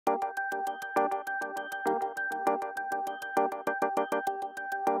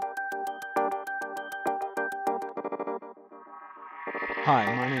Hi,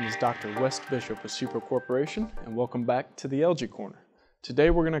 my name is Dr. West Bishop with Supro Corporation, and welcome back to the Algae Corner. Today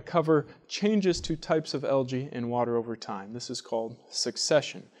we're going to cover changes to types of algae in water over time. This is called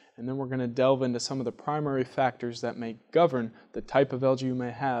succession, and then we're going to delve into some of the primary factors that may govern the type of algae you may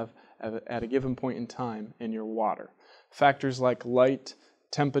have at a given point in time in your water. Factors like light,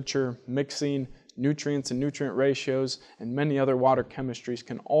 temperature, mixing, nutrients and nutrient ratios, and many other water chemistries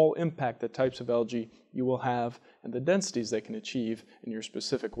can all impact the types of algae you will have and the densities they can achieve in your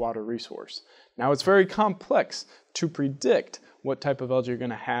specific water resource. Now, it's very complex to predict what type of algae you're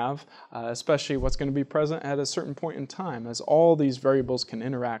going to have, especially what's going to be present at a certain point in time, as all these variables can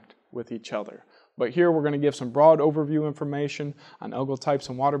interact with each other. But here we're going to give some broad overview information on algal types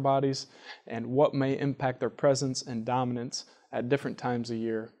and water bodies and what may impact their presence and dominance at different times of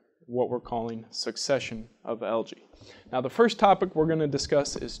year, what we're calling succession of algae. Now, the first topic we're going to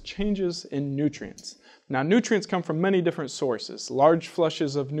discuss is changes in nutrients. Now, nutrients come from many different sources. Large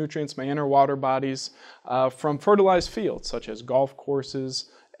flushes of nutrients may enter water bodies from fertilized fields, such as golf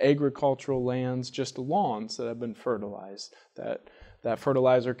courses, agricultural lands, just lawns that have been fertilized. That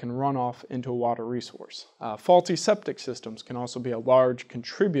fertilizer can run off into a water resource. Faulty septic systems can also be a large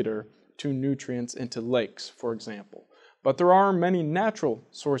contributor to nutrients into lakes, for example. But there are many natural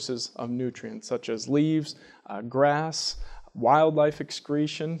sources of nutrients, such as leaves, grass, wildlife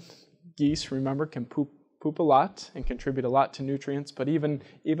excretion. Geese, remember, can poop a lot and contribute a lot to nutrients, but even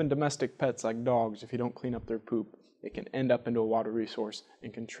domestic pets like dogs, if you don't clean up their poop, it can end up into a water resource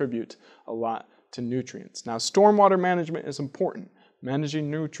and contribute a lot to nutrients. Now, stormwater management is important.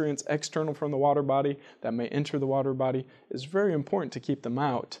 Managing nutrients external from the water body that may enter the water body is very important to keep them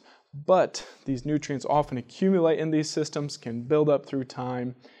out. But these nutrients often accumulate in these systems, can build up through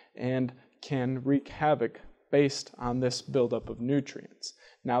time, and can wreak havoc based on this buildup of nutrients.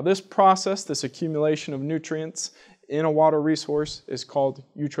 Now, this process, this accumulation of nutrients in a water resource, is called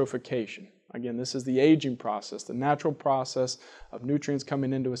eutrophication. Again, this is the aging process, the natural process of nutrients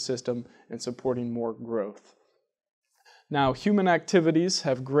coming into a system and supporting more growth. Now, human activities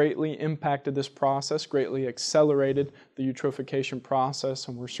have greatly impacted this process, greatly accelerated the eutrophication process,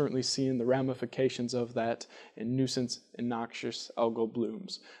 and we're certainly seeing the ramifications of that in nuisance and noxious algal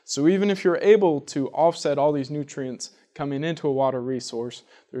blooms. So even if you're able to offset all these nutrients coming into a water resource,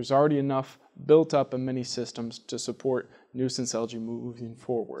 there's already enough built up in many systems to support nuisance algae moving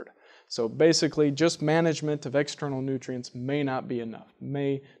forward. So basically, just management of external nutrients may not be enough,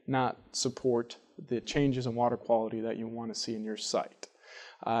 may not support the changes in water quality that you want to see in your site.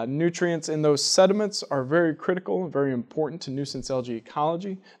 Nutrients in those sediments are very critical and very important to nuisance algae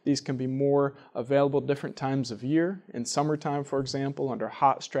ecology. These can be more available different times of year. In summertime, for example, under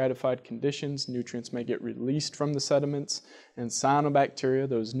hot stratified conditions, nutrients may get released from the sediments, and cyanobacteria,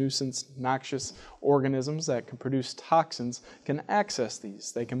 those nuisance noxious organisms that can produce toxins, can access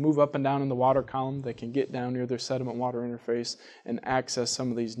these. They can move up and down in the water column, they can get down near their sediment water interface and access some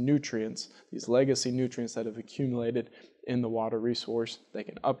of these nutrients, these legacy nutrients that have accumulated in the water resource. They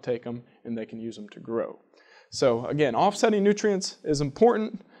can uptake them and they can use them to grow. So again, offsetting nutrients is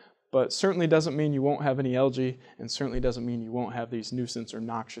important, but certainly doesn't mean you won't have any algae, and certainly doesn't mean you won't have these nuisance or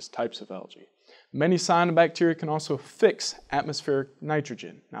noxious types of algae. Many cyanobacteria can also fix atmospheric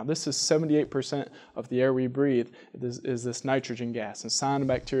nitrogen. Now, this is 78% of the air we breathe is this nitrogen gas, and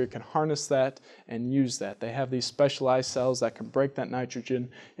cyanobacteria can harness that and use that. They have these specialized cells that can break that nitrogen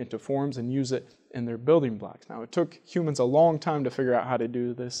into forms and use it in their building blocks. Now, it took humans a long time to figure out how to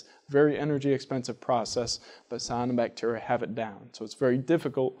do this, very energy expensive process, but cyanobacteria have it down. So it's very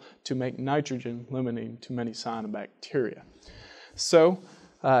difficult to make nitrogen limiting to many cyanobacteria. So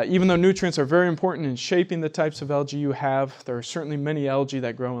even though nutrients are very important in shaping the types of algae you have, there are certainly many algae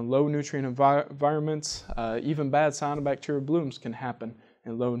that grow in low nutrient environments. Even bad cyanobacteria blooms can happen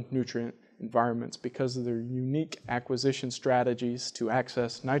in low nutrient environments because of their unique acquisition strategies to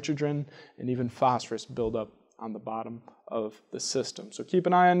access nitrogen and even phosphorus buildup on the bottom of the system. So keep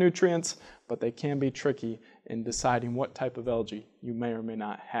an eye on nutrients, but they can be tricky in deciding what type of algae you may or may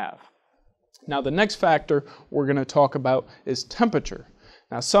not have. Now, the next factor we're going to talk about is temperature.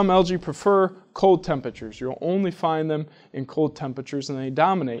 Now, some algae prefer cold temperatures. You'll only find them in cold temperatures, and they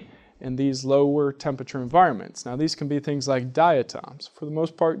dominate in these lower temperature environments. Now, these can be things like diatoms. For the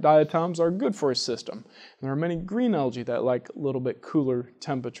most part, diatoms are good for a system. And there are many green algae that like a little bit cooler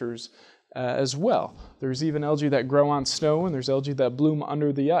temperatures as well. There's even algae that grow on snow, and there's algae that bloom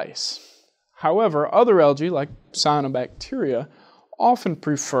under the ice. However, other algae, like cyanobacteria, often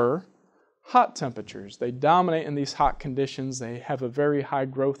prefer hot temperatures. They dominate in these hot conditions. They have a very high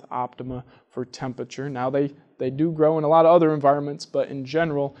growth optima for temperature. Now, they do grow in a lot of other environments, but in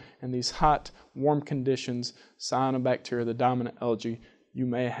general, in these hot, warm conditions, cyanobacteria, the dominant algae, you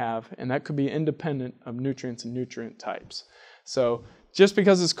may have, and that could be independent of nutrients and nutrient types. So just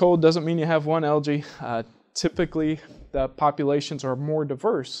because it's cold doesn't mean you have one algae. Typically, the populations are more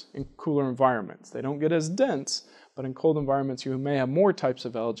diverse in cooler environments. They don't get as dense, but in cold environments you may have more types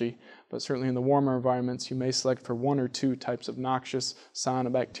of algae, but certainly in the warmer environments you may select for one or two types of noxious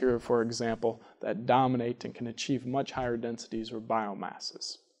cyanobacteria, for example, that dominate and can achieve much higher densities or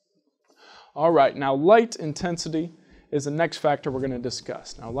biomasses. All right, now light intensity is the next factor we're going to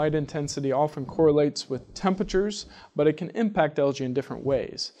discuss. Now, light intensity often correlates with temperatures, but it can impact algae in different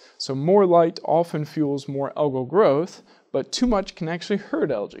ways. So more light often fuels more algal growth, but too much can actually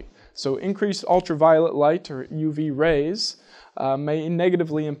hurt algae. So increased ultraviolet light, or UV rays, may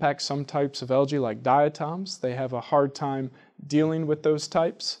negatively impact some types of algae like diatoms. They have a hard time dealing with those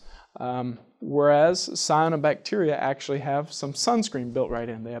types. Whereas cyanobacteria actually have some sunscreen built right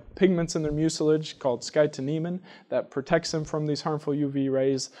in. They have pigments in their mucilage called scytonemin that protects them from these harmful UV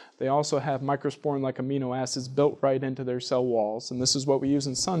rays. They also have microsporin-like amino acids built right into their cell walls, and this is what we use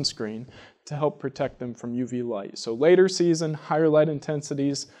in sunscreen to help protect them from UV light. So later season, higher light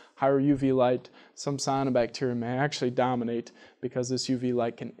intensities, higher UV light, some cyanobacteria may actually dominate because this UV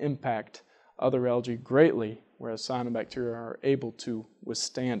light can impact other algae greatly, whereas cyanobacteria are able to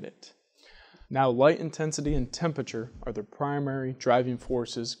withstand it. Now, light intensity and temperature are the primary driving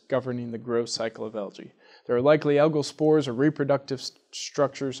forces governing the growth cycle of algae. There are likely algal spores or reproductive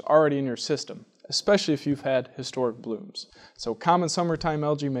structures already in your system, especially if you've had historic blooms. So common summertime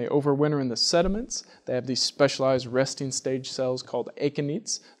algae may overwinter in the sediments. They have these specialized resting stage cells called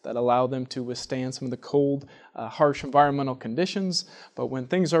aconites that allow them to withstand some of the cold, harsh environmental conditions. But when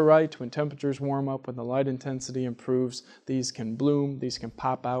things are right, when temperatures warm up, when the light intensity improves, these can bloom, these can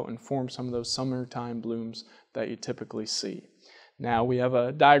pop out and form some of those summertime blooms that you typically see. Now we have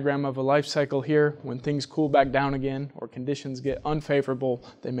a diagram of a life cycle here. When things cool back down again or conditions get unfavorable,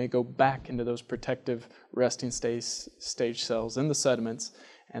 they may go back into those protective resting stage cells in the sediments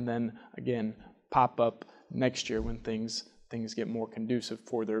and then again pop up next year when things get more conducive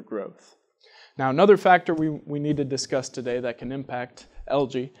for their growth. Now another factor we need to discuss today that can impact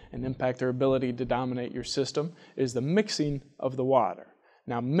algae and impact their ability to dominate your system is the mixing of the water.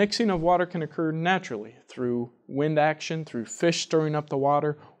 Now, mixing of water can occur naturally through wind action, through fish stirring up the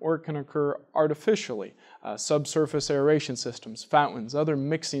water, or it can occur artificially. Subsurface aeration systems, fountains, other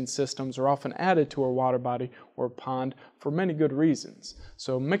mixing systems are often added to a water body or pond for many good reasons.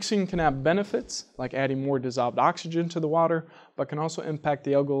 So mixing can have benefits, like adding more dissolved oxygen to the water, but can also impact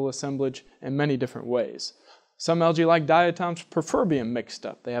the algal assemblage in many different ways. Some algae, like diatoms, prefer being mixed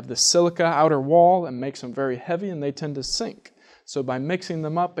up. They have the silica outer wall and makes them very heavy and they tend to sink. So by mixing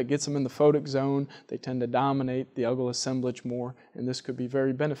them up, it gets them in the photic zone. They tend to dominate the algal assemblage more, and this could be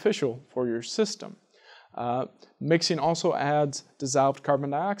very beneficial for your system. Mixing also adds dissolved carbon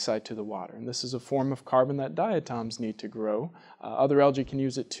dioxide to the water, and this is a form of carbon that diatoms need to grow. Other algae can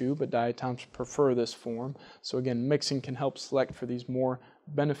use it too, but diatoms prefer this form. So again, mixing can help select for these more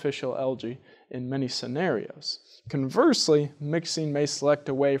beneficial algae in many scenarios. Conversely, mixing may select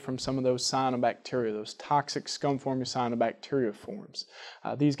away from some of those cyanobacteria, those toxic scum-forming cyanobacteria forms.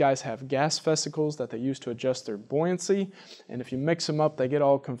 These guys have gas vesicles that they use to adjust their buoyancy, and if you mix them up, they get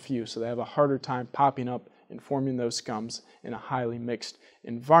all confused, so they have a harder time popping up and forming those scums in a highly mixed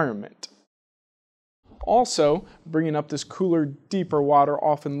environment. Also, bringing up this cooler, deeper water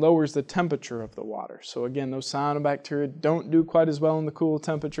often lowers the temperature of the water. So again, those cyanobacteria don't do quite as well in the cool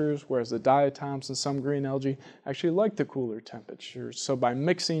temperatures, whereas the diatoms and some green algae actually like the cooler temperatures. So by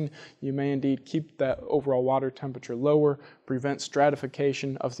mixing, you may indeed keep that overall water temperature lower, prevent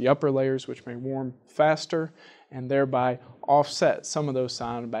stratification of the upper layers, which may warm faster, and thereby offset some of those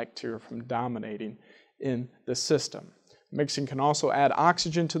cyanobacteria from dominating in the system. Mixing can also add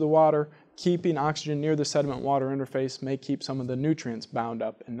oxygen to the water. Keeping oxygen near the sediment-water interface may keep some of the nutrients bound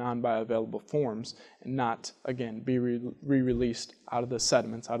up in non-bioavailable forms and not, again, be re-released out of the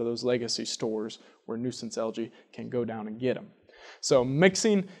sediments, out of those legacy stores where nuisance algae can go down and get them. So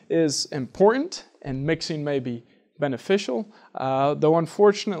mixing is important and mixing may be beneficial, though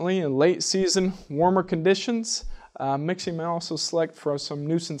unfortunately in late season warmer conditions, mixing may also select for some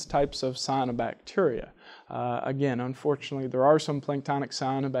nuisance types of cyanobacteria. Again, unfortunately, there are some planktonic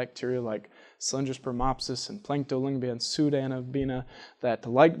cyanobacteria like Cylindrospermopsis and Planktolingbe and Pseudanabina that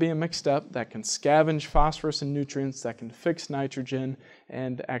like being mixed up, that can scavenge phosphorus and nutrients, that can fix nitrogen,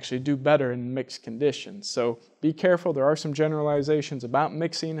 and actually do better in mixed conditions. So be careful. There are some generalizations about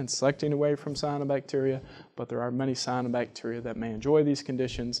mixing and selecting away from cyanobacteria, but there are many cyanobacteria that may enjoy these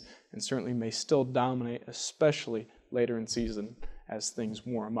conditions and certainly may still dominate, especially later in season as things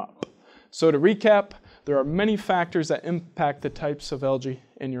warm up. So to recap, there are many factors that impact the types of algae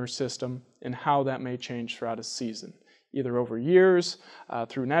in your system and how that may change throughout a season, either over years,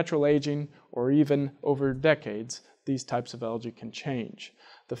 through natural aging, or even over decades. These types of algae can change.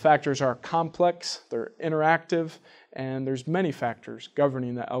 The factors are complex, they're interactive, and there's many factors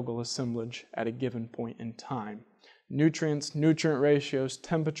governing the algal assemblage at a given point in time. Nutrients, nutrient ratios,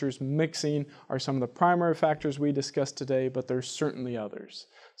 temperatures, mixing are some of the primary factors we discussed today, but there's certainly others.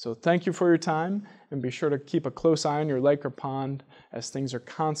 So thank you for your time, and be sure to keep a close eye on your lake or pond as things are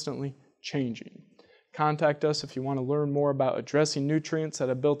constantly changing. Contact us if you want to learn more about addressing nutrients that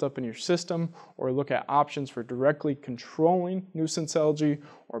have built up in your system, or look at options for directly controlling nuisance algae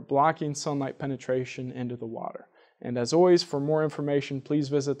or blocking sunlight penetration into the water. And as always, for more information, please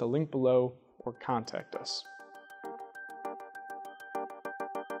visit the link below or contact us.